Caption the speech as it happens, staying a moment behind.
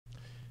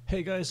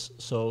Hey guys,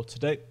 so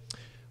today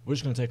we're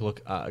just going to take a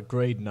look at a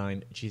grade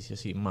 9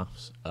 GCSE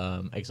Maths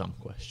exam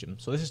question.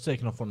 So this is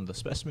taken off one of the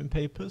specimen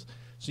papers.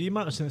 So you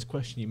might have seen this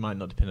question, you might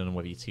not, depending on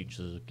whether your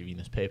teachers have given you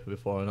this paper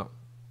before or not.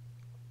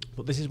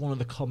 But this is one of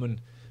the common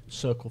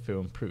circle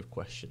theorem proof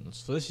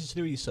questions. So this is to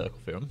do with your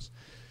circle theorems.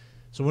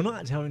 So we're not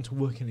actually having to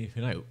work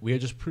anything out. We are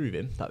just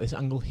proving that this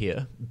angle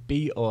here,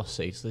 B or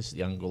C, so this is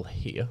the angle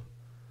here,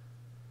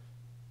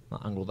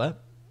 that angle there,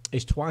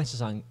 is twice the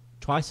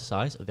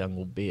size of the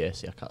angle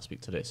BAC. I can't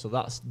speak today. So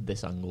that's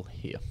this angle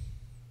here.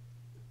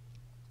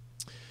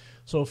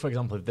 So for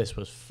example, if this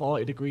was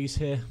 40 degrees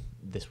here,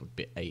 this would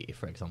be 80,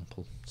 for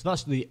example. So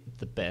that's the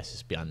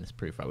basis behind this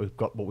proof, right? We've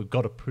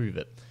got to prove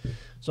it.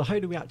 So how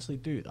do we actually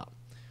do that?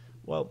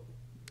 Well,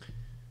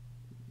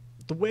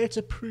 the way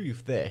to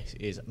prove this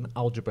is an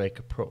algebraic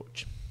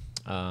approach,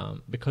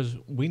 because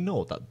we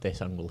know that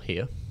this angle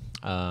here,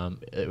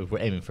 if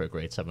we're aiming for a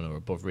grade 7 or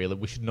above, really,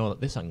 we should know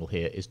that this angle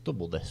here is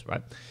double this,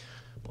 right?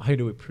 But how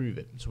do we prove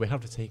it? So we have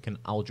to take an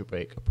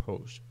algebraic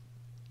approach.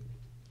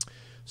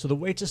 So the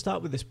way to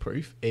start with this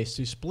proof is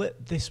to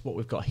split this, what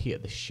we've got here,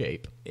 this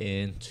shape,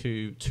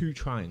 into two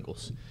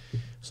triangles.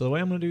 So the way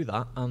I'm going to do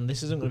that, and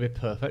this isn't going to be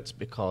perfect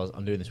because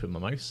I'm doing this with my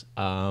mouse,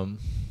 but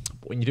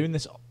when you're doing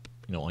this,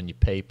 on your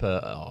paper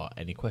or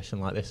any question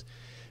like this,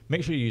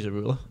 make sure you use a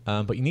ruler.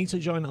 But you need to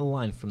join a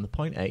line from the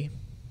point A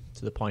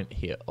to the point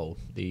here, O,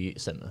 the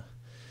center.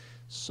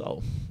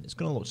 So it's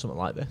going to look something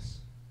like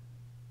this.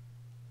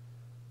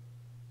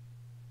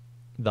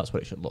 That's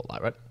what it should look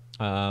like, right?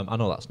 I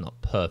know that's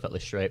not perfectly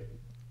straight,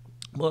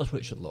 but that's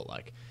what it should look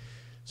like.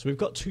 So we've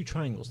got two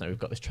triangles now. We've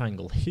got this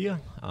triangle here,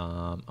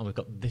 and we've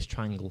got this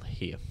triangle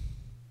here.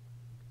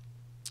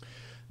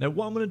 Now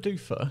what I'm going to do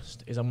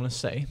first is I'm going to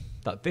say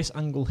that this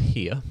angle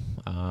here,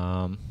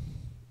 drawing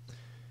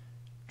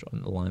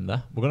the line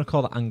there, we're going to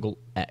call that angle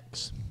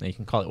X. Now you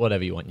can call it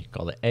whatever you want. You can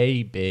call it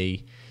A,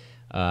 B.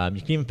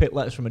 You can even pick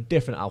letters from a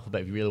different alphabet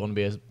if you really want to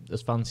be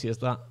as fancy as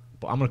that.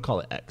 But I'm going to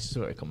call it X. It's a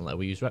very common letter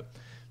we use, right?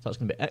 So that's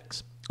going to be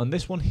X. And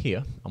this one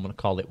here, I'm going to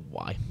call it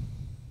Y.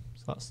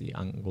 So that's the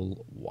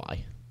angle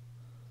Y.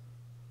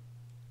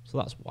 So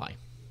that's Y.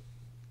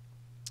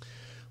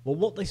 Well,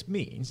 what this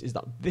means is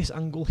that this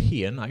angle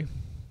here now,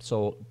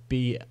 so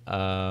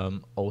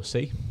BOC,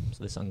 so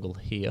this angle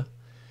here,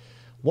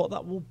 what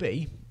that will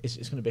be is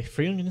it's going to be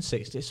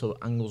 360, so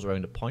angles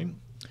around a point.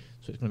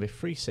 So it's going to be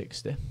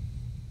 360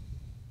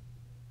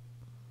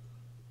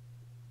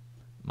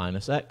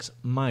 minus X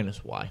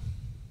minus Y.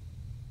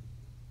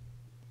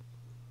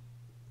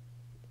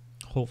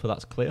 Hopefully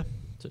that's clear.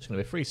 So it's going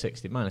to be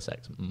 360 minus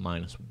X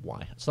minus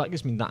Y. So that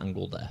gives me that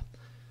angle there.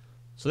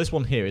 So this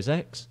one here is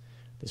X,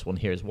 this one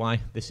here is Y,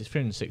 this is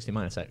 360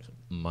 minus X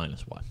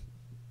minus Y.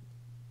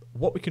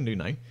 What we can do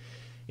now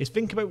is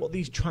think about what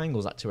these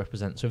triangles actually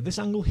represent. So if this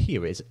angle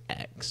here is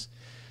X,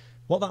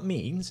 what that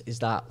means is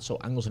that, so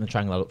angles in a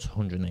triangle add up to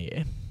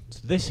 180. So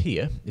this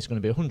here is going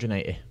to be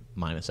 180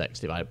 minus X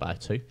divided by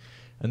 2.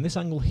 And this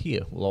angle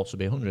here will also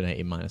be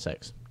 180 minus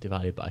X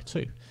divided by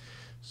 2.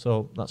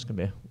 So that's going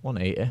to be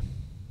 180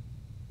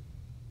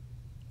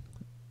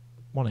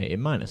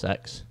 minus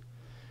X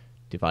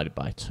divided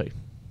by 2.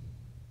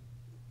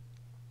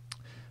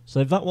 So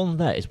if that one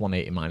there is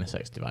 180 minus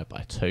X divided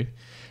by 2,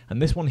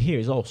 and this one here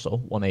is also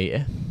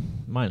 180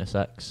 minus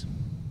X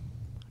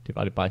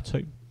divided by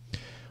 2,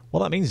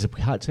 what that means is if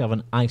we actually have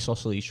an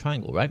isosceles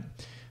triangle, right?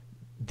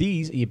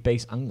 These are your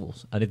base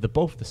angles, and if they're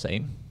both the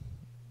same,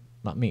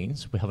 that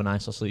means we have an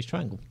isosceles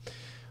triangle.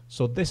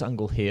 So this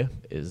angle here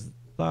is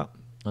that,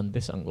 and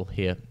this angle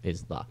here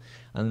is that.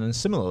 And then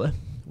similarly,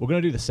 we're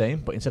going to do the same,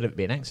 but instead of it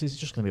being X, it's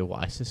just going to be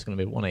Y. So this is going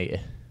to be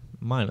 180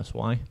 minus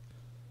Y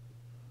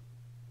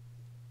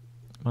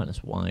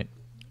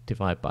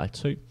divided by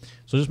 2.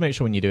 So just make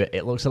sure when you do it,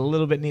 it looks a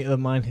little bit neater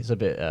than mine. It's a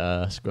bit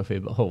scruffy,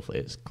 but hopefully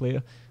it's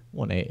clear.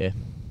 180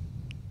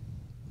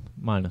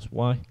 minus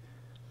Y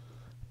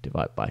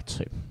divided by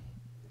 2.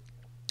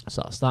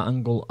 So that's that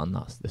angle, and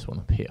that's this one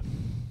up here.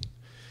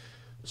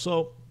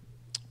 So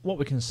what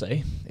we can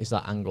say is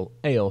that angle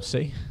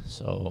AOC,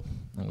 so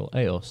angle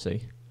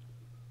AOC,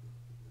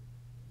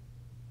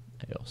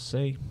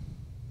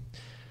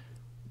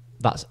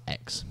 that's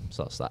X,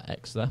 so that's that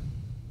X there.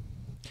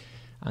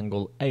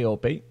 Angle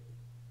AOB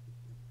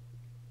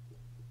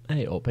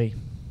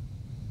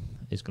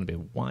is going to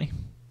be Y.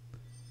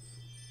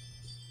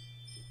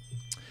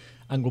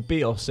 Angle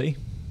BOC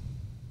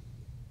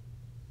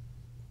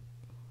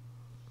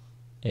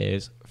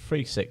is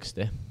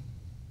 360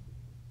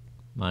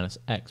 minus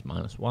X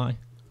minus Y.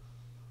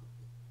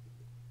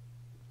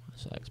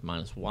 So X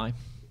minus Y.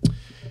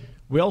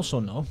 We also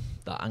know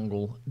that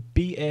angle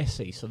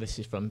BAC, so this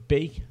is from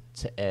B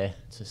to A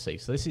to C.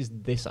 So this is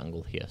this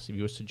angle here. So if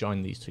you were to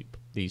join these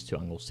two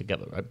angles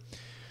together, right?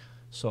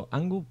 So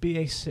angle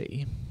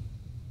BAC,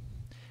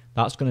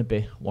 that's going to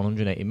be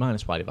 180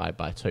 minus Y divided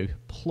by 2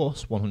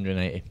 plus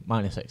 180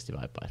 minus X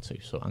divided by 2.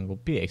 So angle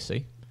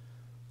BAC,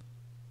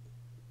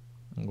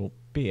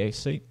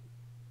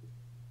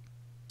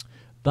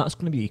 that's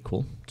going to be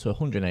equal to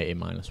 180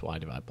 minus Y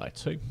divided by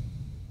 2.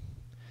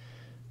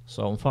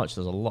 So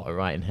unfortunately there's a lot of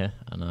writing here,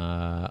 and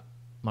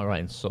my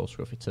writing's so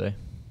scruffy today.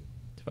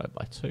 Divided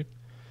by 2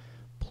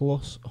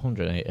 plus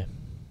 180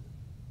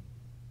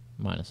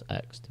 minus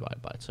x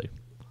divided by 2.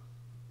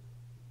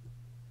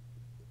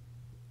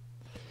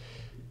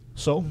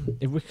 So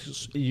if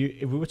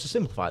we were to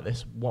simplify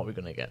this, what are we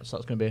going to get? So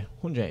that's going to be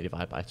 180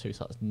 divided by 2,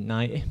 so that's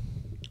 90.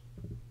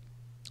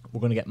 We're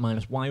going to get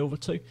minus y over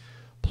 2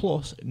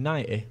 plus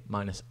 90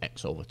 minus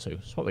x over 2.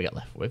 So what we get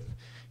left with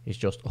is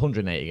just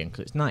 180 again, because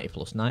it's 90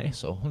 plus 90,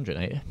 so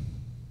 180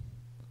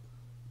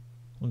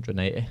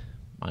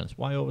 minus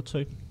y over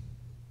 2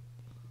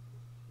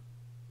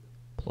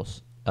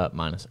 plus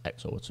minus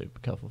x over 2. Be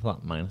careful for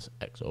that, minus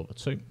x over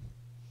 2.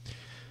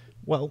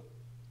 Well,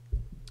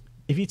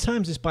 if you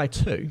times this by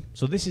 2,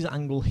 so this is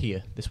angle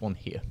here, this one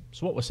here.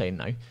 So what we're saying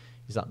now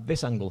is that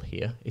this angle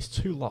here is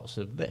 2 lots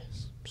of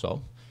this.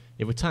 So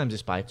if we times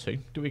this by 2,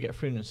 do we get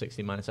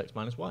 360 minus x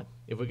minus y?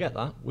 If we get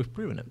that, we've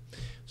proven it.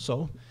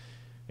 So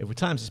if we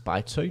times this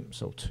by 2,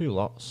 so 2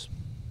 lots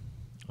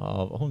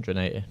of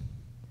 180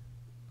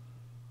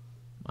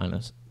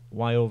 minus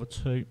y over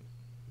 2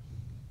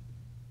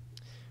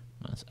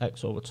 minus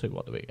x over 2,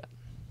 what do we get?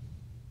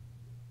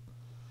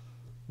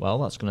 Well,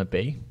 that's going to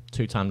be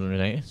 2 times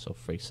 180, so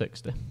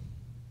 360.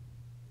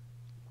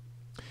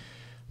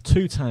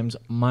 2 times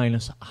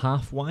minus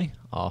half y,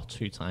 or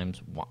 2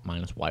 times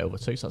minus y over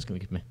 2, so that's going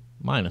to give me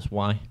minus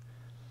y.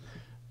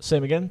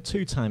 Same again,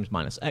 2 times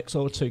minus x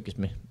over 2 gives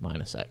me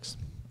minus x.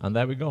 And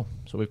there we go.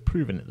 So we've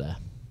proven it there.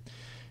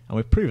 And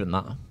we've proven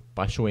that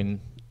by showing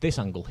this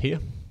angle here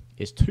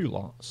is 2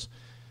 lots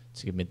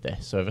to give me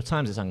this. So if I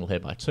times this angle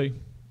here by 2,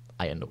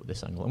 I end up with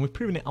this angle. And we've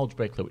proven it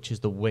algebraically, which is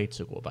the way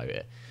to go about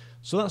it.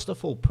 So that's the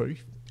full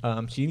proof.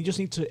 So you just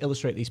need to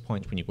illustrate these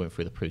points when you're going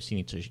through the proofs. You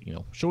need to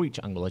show each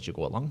angle as you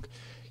go along.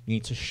 You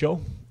need to show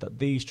that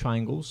these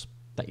triangles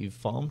that you've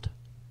formed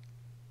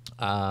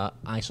are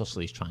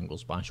isosceles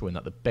triangles by showing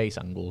that the base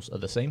angles are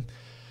the same.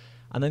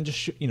 And then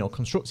just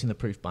constructing the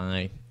proof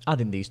by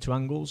adding these 2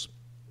 angles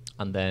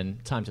and then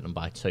timesing them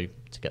by 2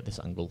 to get this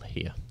angle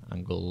here,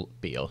 angle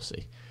BOC.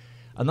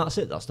 And that's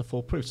it, that's the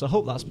full proof. So I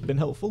hope that's been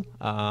helpful,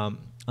 and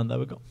there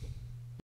we go.